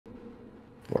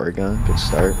Oregon, good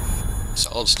start.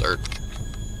 Solid start.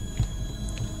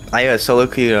 I solo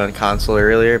queued on console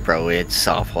earlier. Bro, it's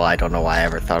awful. I don't know why I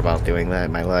ever thought about doing that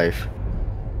in my life.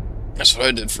 That's what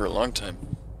I did for a long time.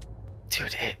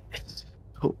 Dude, it's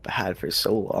so bad for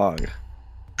so long.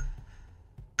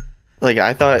 Like,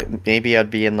 I thought maybe I'd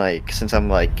be in, like, since I'm,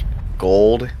 like,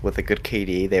 gold with a good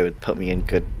KD, they would put me in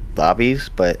good lobbies,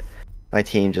 but my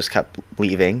team just kept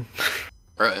leaving.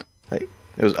 Right. Like,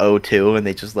 it was 0-2, and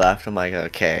they just left. I'm like,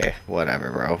 okay,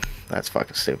 whatever, bro. That's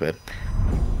fucking stupid.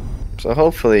 So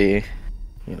hopefully,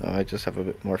 you know, I just have a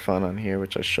bit more fun on here,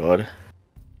 which I should.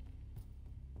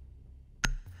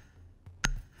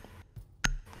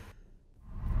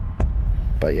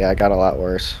 But yeah, I got a lot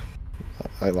worse.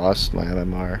 I lost my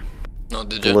MMR. No,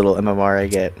 did The you? little MMR I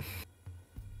get.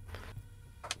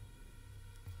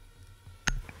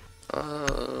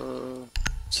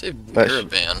 Say But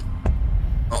Miraban.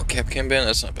 Oh, Capcom ban?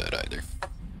 That's not bad either.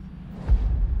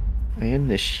 I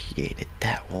initiated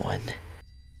that one.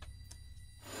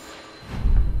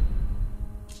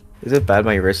 Is it bad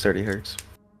my wrist already hurts?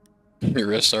 Your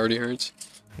wrist already hurts?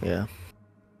 Yeah.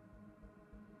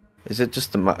 Is it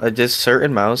just does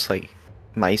certain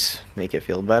mice make it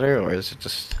feel better, or is it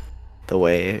just the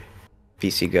way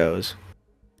PC goes?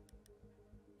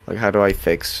 Like, how do I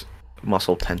fix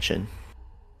muscle tension?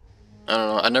 I don't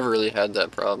know. I never really had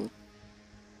that problem.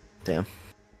 Damn.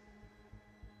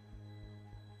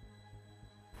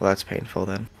 Well, that's painful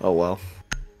then. Oh well.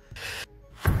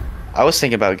 I was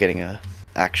thinking about getting a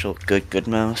actual good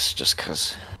mouse, just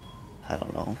cause I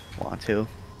don't know, want to.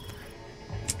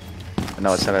 I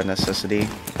know it's not a necessity,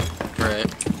 Right.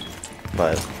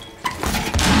 but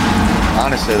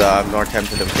honestly though, I'm more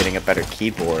tempted of getting a better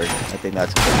keyboard. I think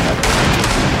that's a bit better.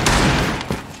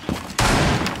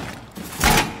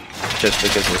 Just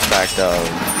because of the fact of,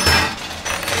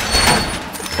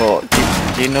 well,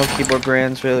 do you know keyboard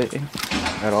brands really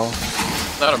at all?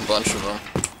 Not a bunch of them.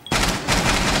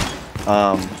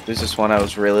 There's this one I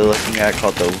was really looking at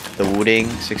called the Wooding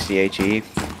 60HE,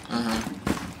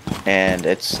 and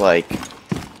it's like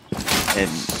in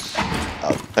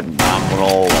a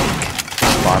phenomenal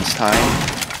response time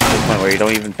to the point where you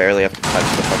don't even barely have to touch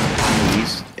the fucking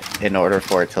keys in order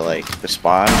for it to like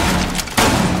respond.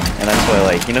 And that's why,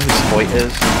 like, you know who Spoit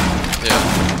is?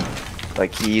 Yeah.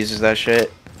 Like, he uses that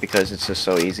shit because it's just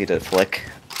so easy to flick.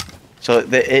 So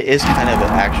it is kind of an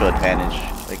actual advantage.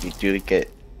 Like, you do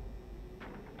get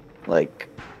like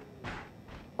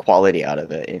quality out of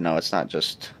it, you know. It's not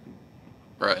just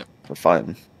Right. for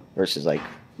fun versus like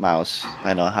mouse.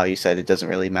 I know how you said it doesn't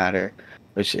really matter,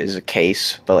 which is a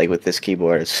case, but like with this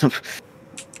keyboard it's,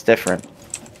 it's different.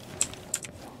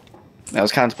 I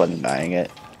was contemplating buying it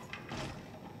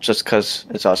just because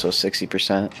it's also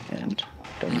 60% and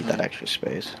don't need that extra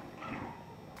space.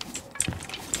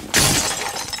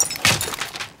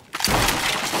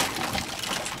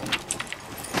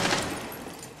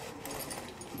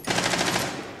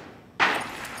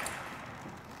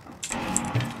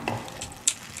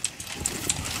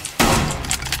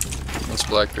 That's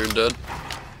Blackbeard dead.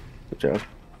 Good job.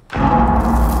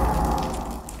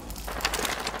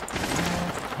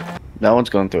 No one's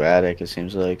going through attic, it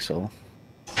seems like, so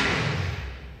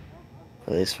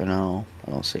at least for now,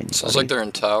 I don't see anybody. Sounds like they're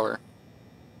in tower.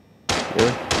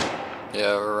 Really?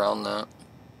 Yeah, we're around that.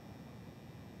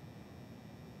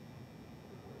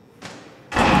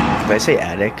 If I say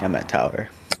attic, I'm at tower.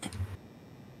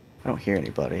 I don't hear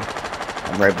anybody.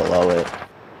 I'm right below it.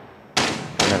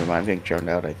 Oh, never mind, I'm getting drowned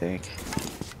out, I think.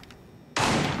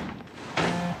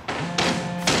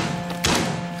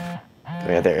 Oh,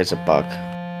 yeah, there is a buck.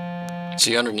 Is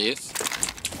he underneath?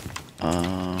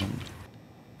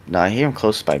 No, I hear him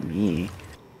close by me.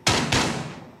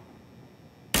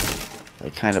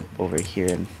 Like, kind of over here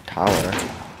in tower.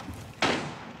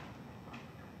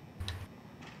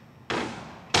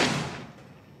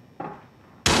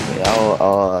 Wait,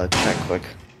 I'll check quick.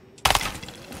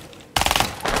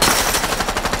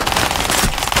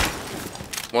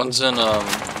 One's in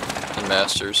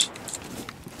Masters.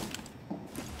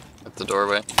 At the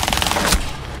doorway.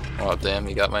 Oh damn,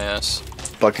 he got my ass.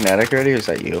 Buck in attic already, or is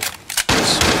that you?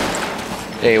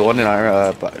 Hey, one in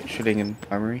our shooting in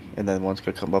armory, and then one's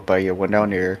gonna come up by your window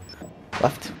on your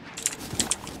left.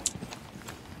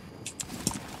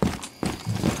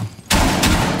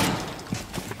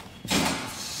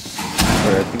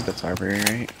 Or I think that's armory,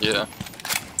 right? Yeah.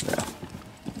 Yeah.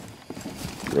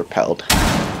 Repelled.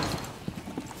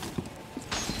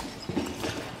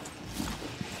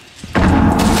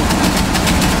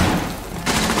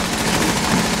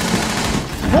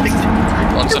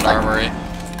 One's in armory.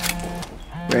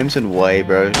 Ram's in white,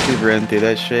 bro. She ran through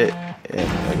that shit, and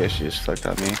I guess she just fucked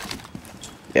on me.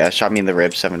 Yeah, shot me in the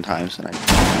ribs 7 times and I.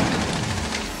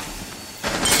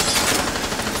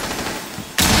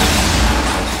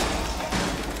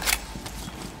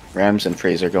 Rams and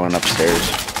Fraser going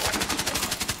upstairs.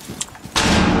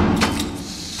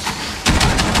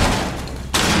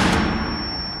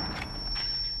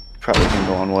 Probably gonna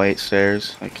go on white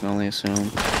stairs, I can only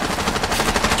assume.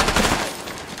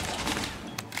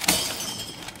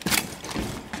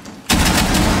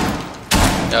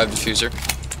 Yeah, I have diffuser.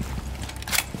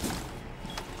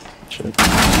 Shit.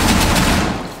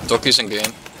 Doki's in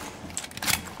game.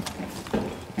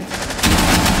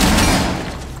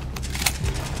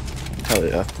 Hell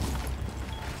yeah.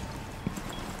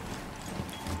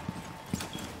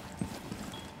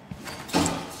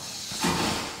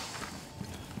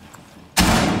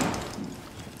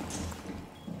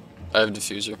 I have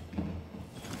diffuser.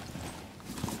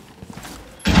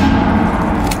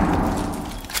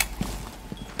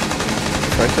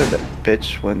 I said that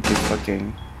bitch went to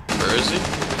fucking Where is he?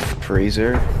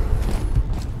 Fraser.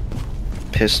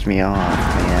 Pissed me off,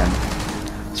 man.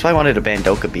 That's why I wanted to ban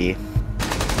Dokkaebi.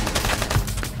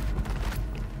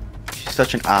 She's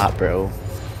such an op, bro.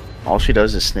 All she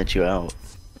does is snitch you out.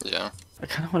 Yeah. I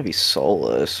kind of want to be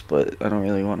soulless, but I don't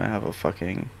really want to have a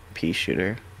fucking pea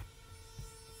shooter.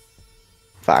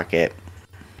 Fuck it.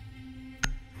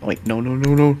 Like, no, no,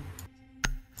 no, no.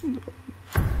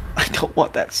 I don't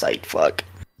want that sight, fuck.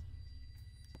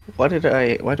 Why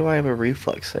do I have a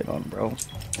reflex sight on, bro?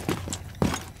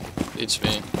 It's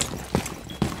me.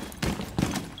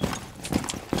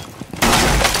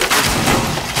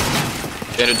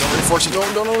 Bandit, don't reinforce it.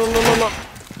 No.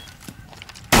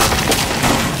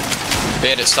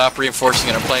 Bandit, stop reinforcing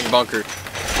it. I'm playing bunker.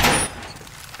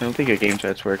 I don't think your game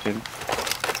chat's working.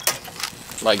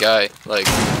 My guy, like,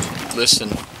 listen.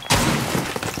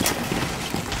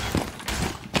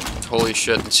 Holy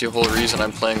shit, that's the whole reason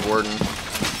I'm playing Warden.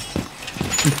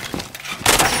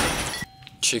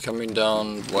 She coming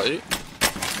down white?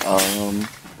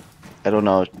 I don't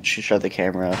know. She shut the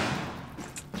camera.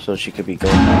 So she could be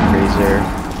going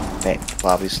on Fraser,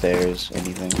 lobby stairs,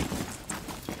 anything.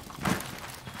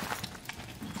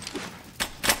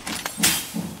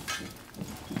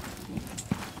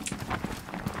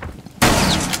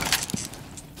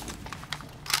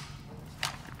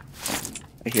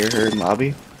 I hear her in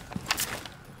lobby.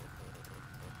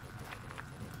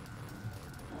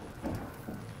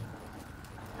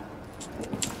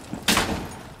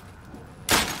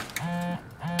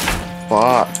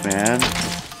 Fuck, man.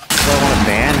 I don't want to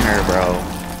ban her, bro.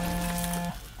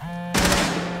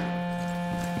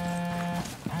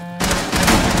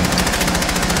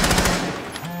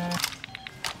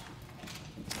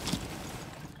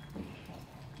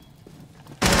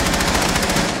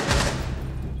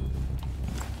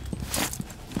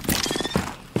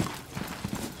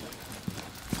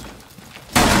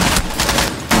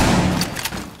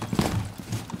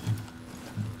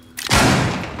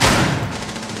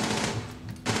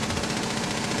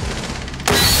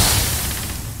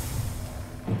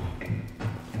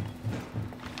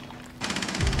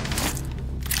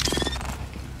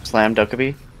 Slam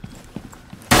Dokkaebi.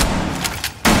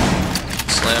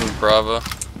 Slam Brava.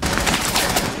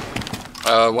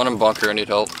 One in bunker, I need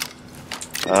help.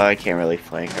 I can't really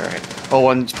flank, alright. Oh,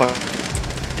 one's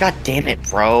God damn it,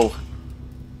 bro.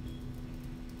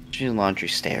 She's in laundry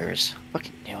stairs.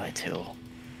 Fucking knew it too.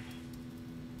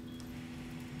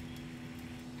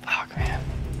 Fuck, man.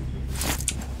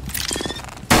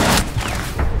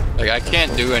 Like, I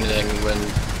can't do anything when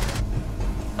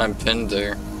I'm pinned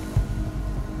there.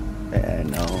 Yeah,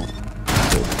 no.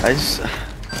 I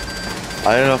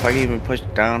don't know if I can even push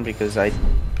down because I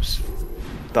just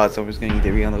thought someone was gonna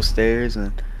either be on those stairs,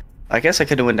 and I guess I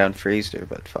could have went down Fraser,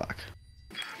 but fuck.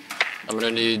 I'm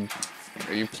gonna need...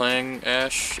 Are you playing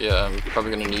Ash? Yeah, I'm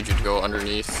probably gonna need you to go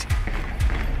underneath.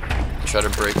 Try to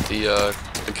break the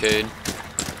arcade.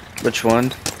 Which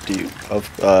one? Do you Of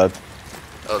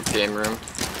game room.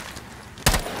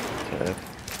 Okay.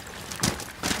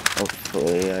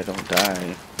 Hopefully I don't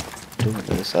die doing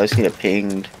this. I just need it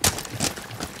pinged.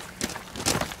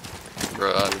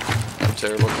 Bro, I'm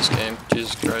terrible at this game.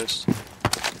 Jesus Christ.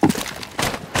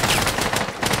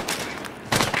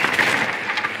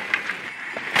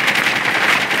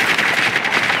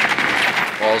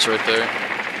 Wall's right there.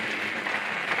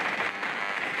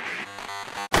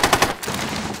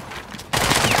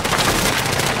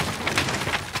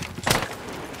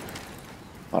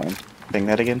 Hold on. Ping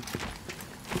that again.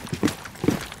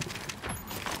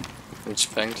 It's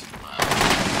pinged.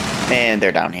 And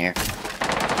they're down here.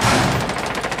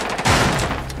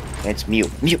 It's mute.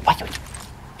 Mute. What?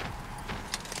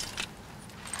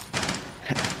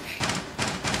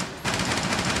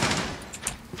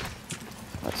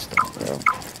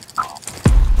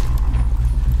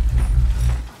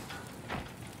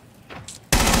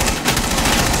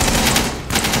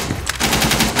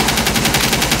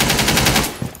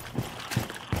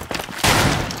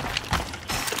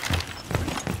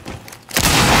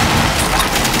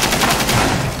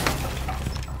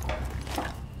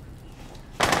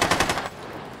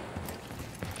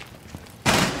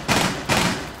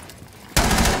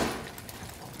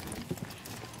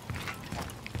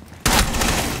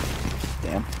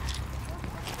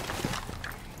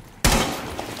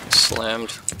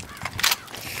 slammed.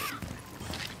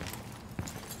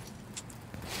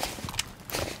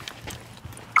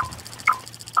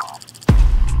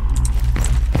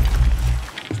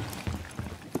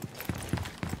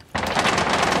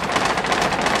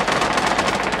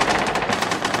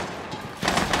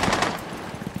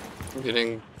 I'm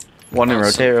getting one in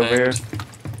rotate over here.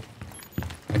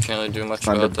 I can't really do much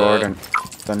about that.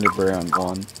 Thunderbird on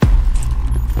one.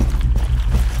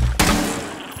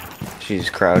 She's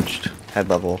crouched, head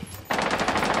level.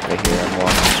 Right here on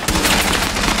one.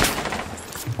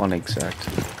 One exact.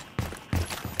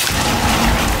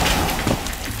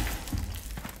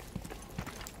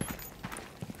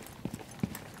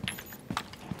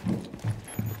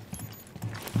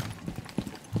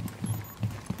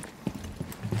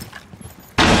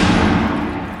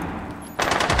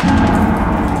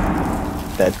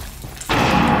 Dead.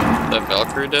 That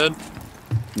Valkyrie dead?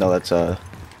 No, that's a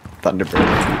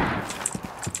Thunderbird.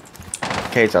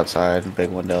 Kate's outside, big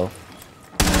window.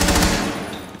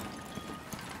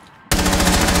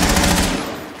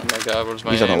 Oh my god, where's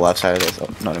my He's aim? on the left side of this. Oh,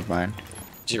 no, never mind.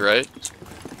 Is he right?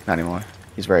 Not anymore.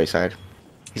 He's right side.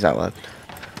 He's not left.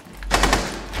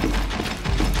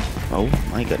 Oh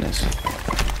my goodness.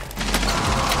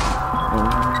 Oh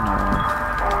no.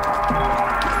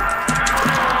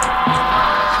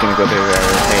 He's gonna go through there,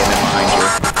 rotate, and then behind you.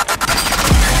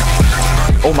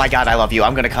 Oh my god, I love you.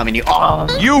 I'm gonna come in you. Oh,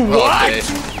 you what? Okay.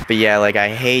 But yeah, like, I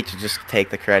hate to just take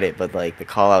the credit, but like, the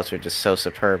callouts are just so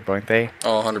superb, weren't they?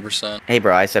 Oh, 100%. Hey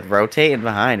bro, I said rotate and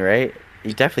behind, right?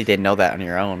 You definitely didn't know that on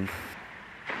your own.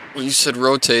 Well, you said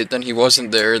rotate, then he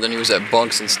wasn't there, then he was at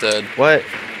bunks instead. What?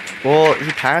 Well,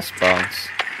 he passed bunks.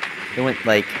 He went,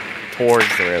 like, towards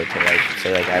the rotate, I should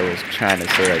say. Like, I was trying to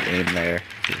say, like, aim there.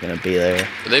 He's gonna be there.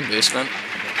 Are they basement?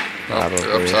 No, Probably.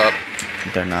 they're up top.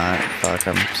 They're not. Fuck,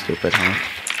 I'm stupid, huh?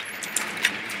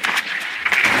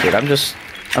 Dude, I'm just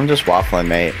waffling,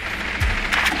 mate.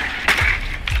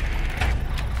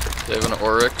 They have an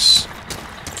Oryx.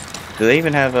 Do they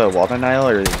even have a wall denial,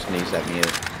 or just use that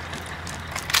mute?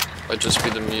 Might just be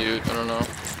the mute, I don't know.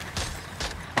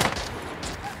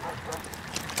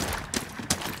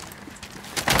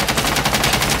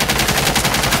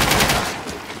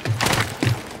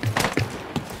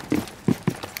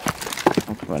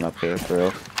 I'm coming up here for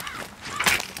real.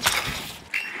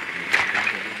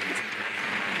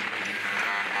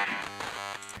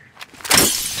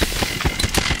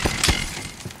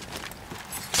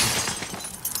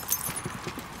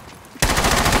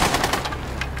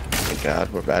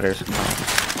 God, we're batters.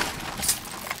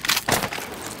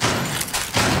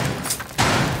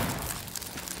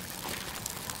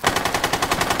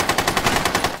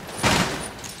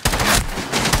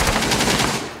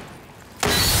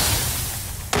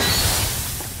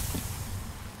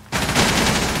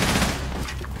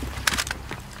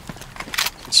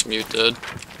 It's muted.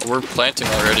 We're planting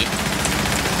already.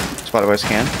 Spotted by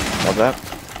scan. Love that.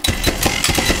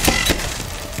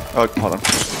 Oh, hold on.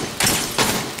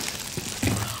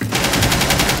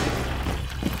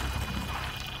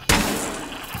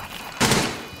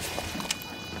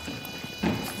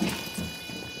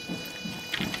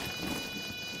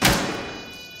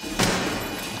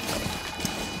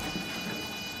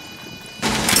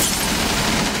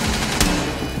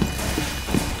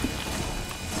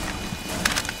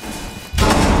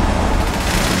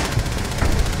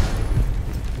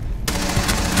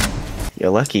 You're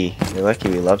lucky. You're lucky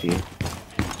we love you.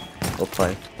 We'll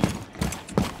play.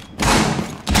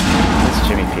 This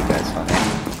Jimmy P guy's funny.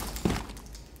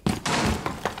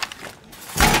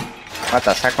 What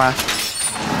the heck, man?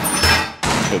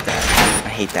 I hate that. I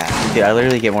hate that. Dude, I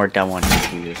literally get more dumb ones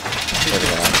than you.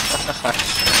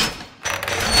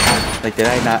 Like, did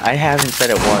I not? I haven't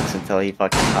said it once until he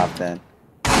fucking popped in.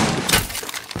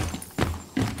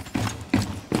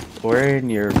 We're in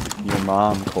your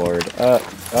mom cord. Oh.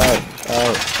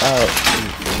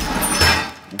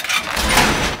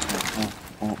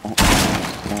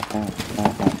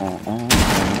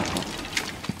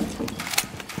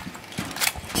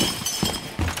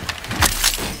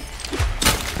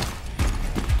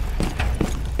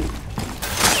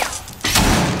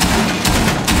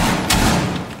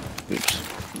 Oops.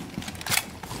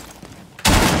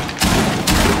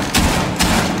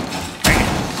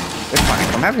 It's fine.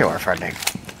 Come everywhere, friendly.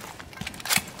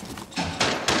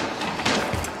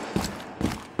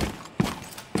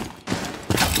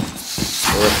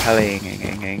 Repelling.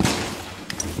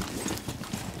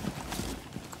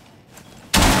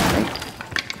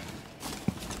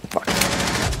 Fuck.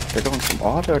 They're going from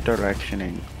all their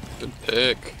directioning. Good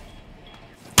pick.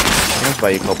 There's by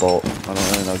you, Cobalt. I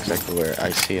don't really know exactly where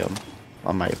I see them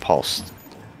on my pulse.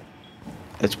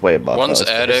 It's way above. One's us.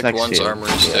 attic, one's to you.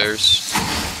 armory stairs.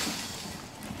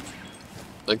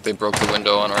 Like they broke the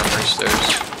window on armory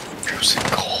stairs. Frozen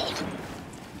cold.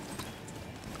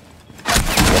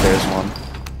 Yeah, there's one.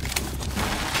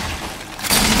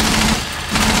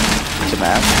 It's a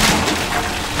map.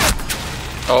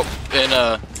 Oh,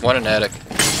 one in attic.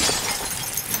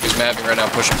 He's mapping right now,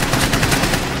 pushing.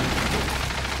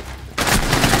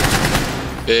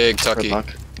 Big Tucky.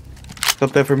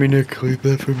 Clip that for me, Nick. Clip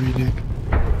that for me, Nick.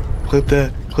 Clip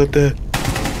that. Clip that.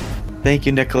 Thank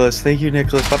you, Nicholas. Thank you,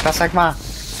 Nicholas. Clip that, Sigma.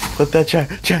 Clip that, chat.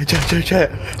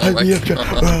 Hype me up, chat.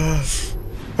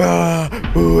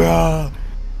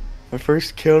 My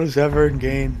first kills ever in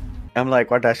game. I'm like,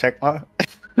 what the Sigma?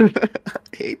 I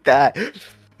hate that.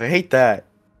 I hate that.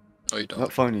 Oh, you don't.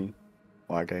 Not funny.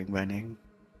 Wargang banning.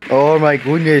 Oh my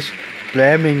goodness.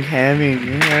 Slamming,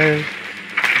 hamming. Yeah.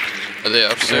 Are they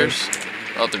upstairs?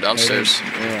 Oh, they're downstairs.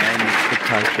 Yeah, I'm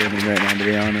TikTok streaming right now, to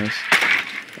be honest.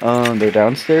 They're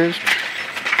downstairs?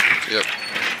 Yep.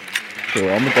 Okay,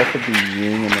 well, I'm gonna definitely be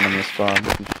Ying and then I'm gonna spawn in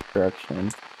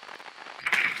construction.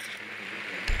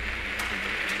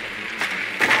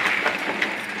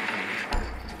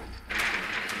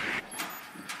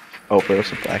 Oh, bro,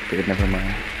 it's a Blackbeard, never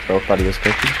mind. Bro, thought he was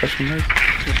cooking, question mark?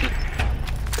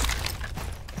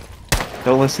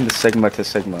 Don't listen to Sigma. Don't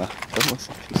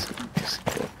listen to Sigma.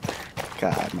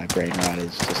 God, my brain rot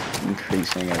is just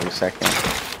increasing every second.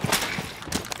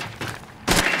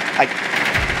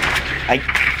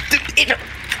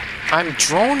 I'm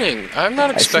droning. I'm not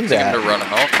expecting him to run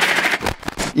out.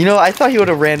 You know, I thought he would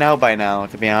have ran out by now,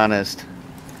 to be honest.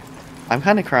 I'm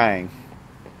kind of crying.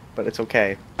 But it's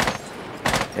okay.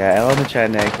 Yeah, L in the chat,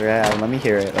 Nick. Yeah, let me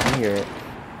hear it.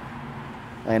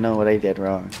 I know what I did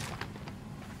wrong.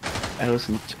 I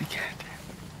listen to the cat.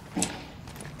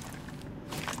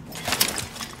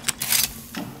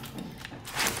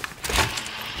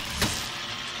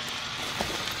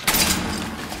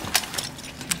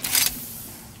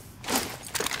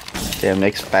 Damn,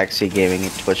 Nick's backseat gaming in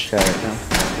Twitch chat right now.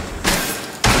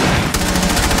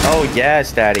 Oh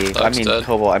yes, Daddy. Dog's dead.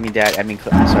 Kobo. Dad. I'm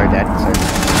sorry, Daddy. Sorry.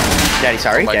 Daddy,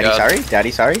 sorry. Oh Daddy, God. sorry.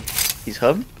 Daddy, sorry. He's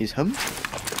him.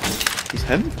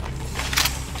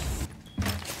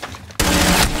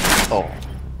 Oh.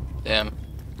 Damn.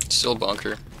 Still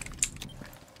bunker.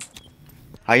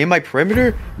 I am my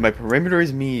perimeter. My perimeter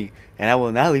is me, and I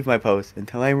will not leave my post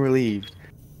until I am relieved.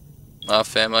 Ah,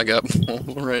 fam, I got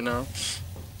mobile right now.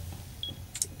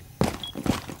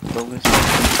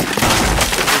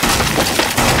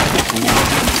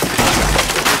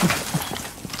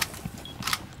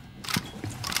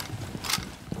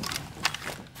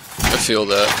 I feel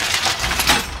that.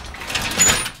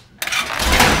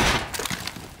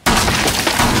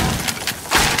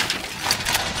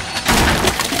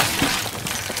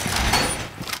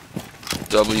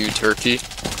 W Turkey.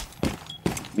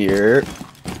 Here.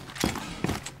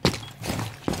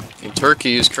 And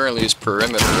Turkey is currently his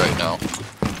perimeter right now.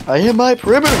 I am my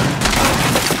perimeter.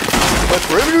 My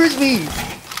perimeter is me.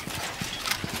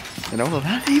 And I will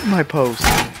not leave my post.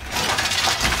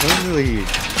 Don't leave.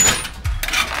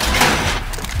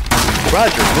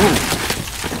 Roger, move.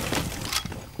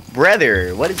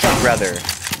 Brother, what is up, brother?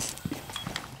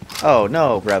 Oh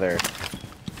no, brother.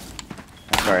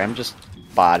 I'm sorry, I'm just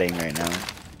botting right now.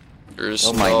 There's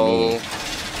Oh, my no knee.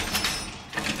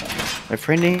 My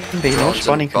friend named they don't drones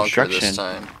spawn in in bunker construction. this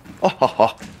time. Oh, ho,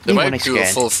 ho. They You might wanna do a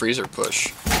scan. full freezer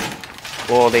push.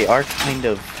 Well, they are kind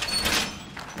of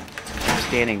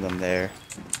scanning them there.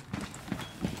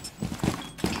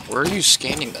 Where are you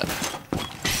scanning them?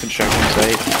 Construction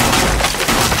site.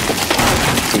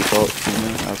 Default,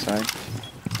 outside.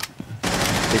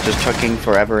 They're just chucking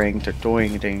forevering to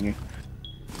doing thing.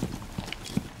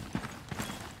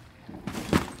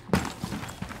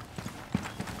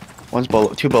 One's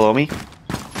below, two below me.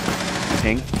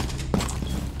 Ping.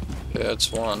 Yeah,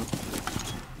 it's one.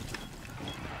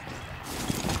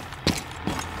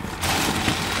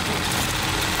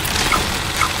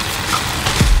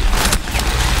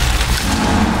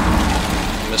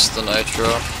 Missed the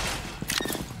nitro.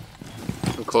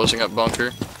 I'm closing up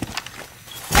bunker.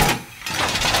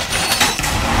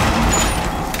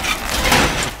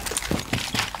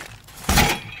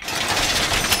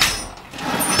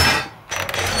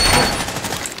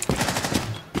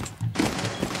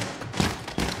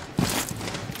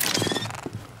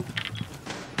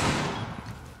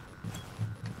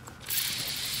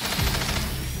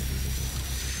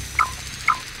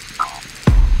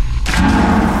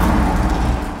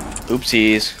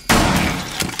 Oopsies.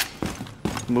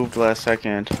 Moved last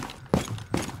second.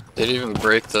 They didn't even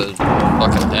break the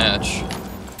fucking hatch.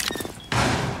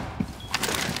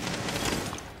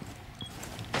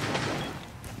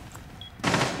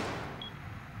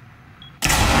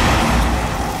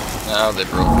 Now they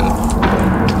broke it.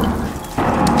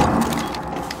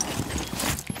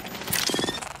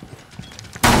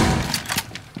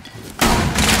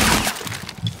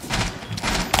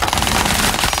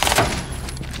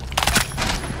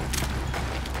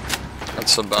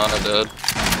 That's Sabana dead.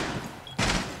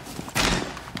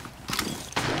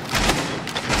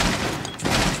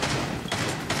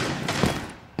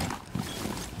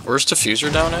 Where's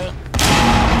Diffuser down at?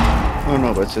 I don't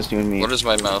know, but it's just you and me. What is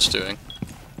my mouse doing?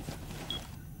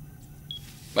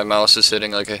 My mouse is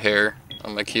hitting like a hair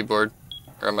on my keyboard,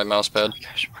 or on my mouse pad.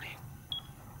 Gosh, money.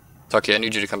 Tucky, I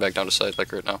need you to come back down to site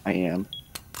like right now. I am.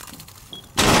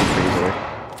 You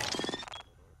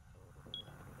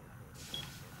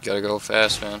gotta go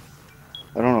fast, man.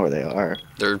 I don't know where they are.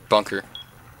 They're bunker.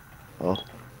 Oh.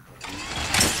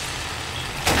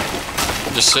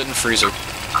 Just sit in freezer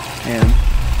And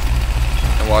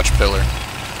and watch pillar.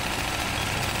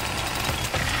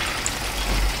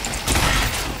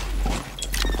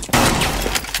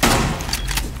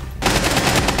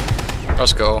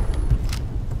 Let's go.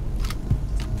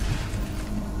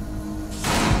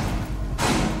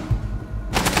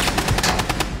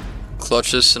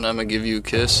 Clutch this and I'm gonna give you a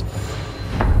kiss.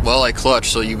 Well, I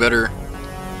clutch, so you better.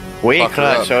 wait, Fuck her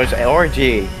up. clutch. So it's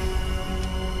orgy.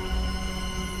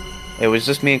 It was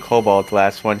just me and Cobalt, the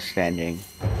last one standing,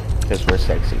 because we're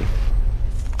sexy.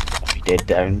 We did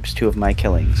times 2 of my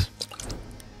killings.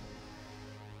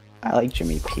 I like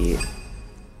Jimmy P,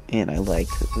 and I like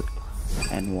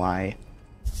NY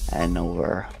and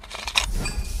over.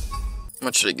 How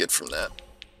much did I get from that?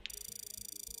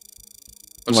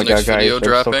 Oh What's my the next god, video guys,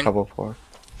 there's still dropping? couple for.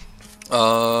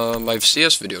 My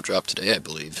CS video dropped today, I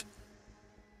believe.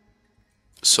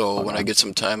 So when I get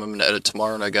some time, I'm gonna edit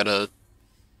tomorrow, and I got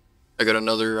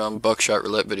another buckshot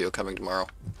roulette video coming tomorrow.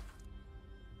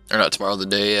 Or not tomorrow, the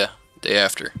day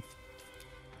after.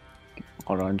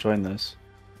 Hold on, join this.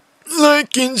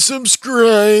 Like and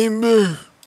subscribe.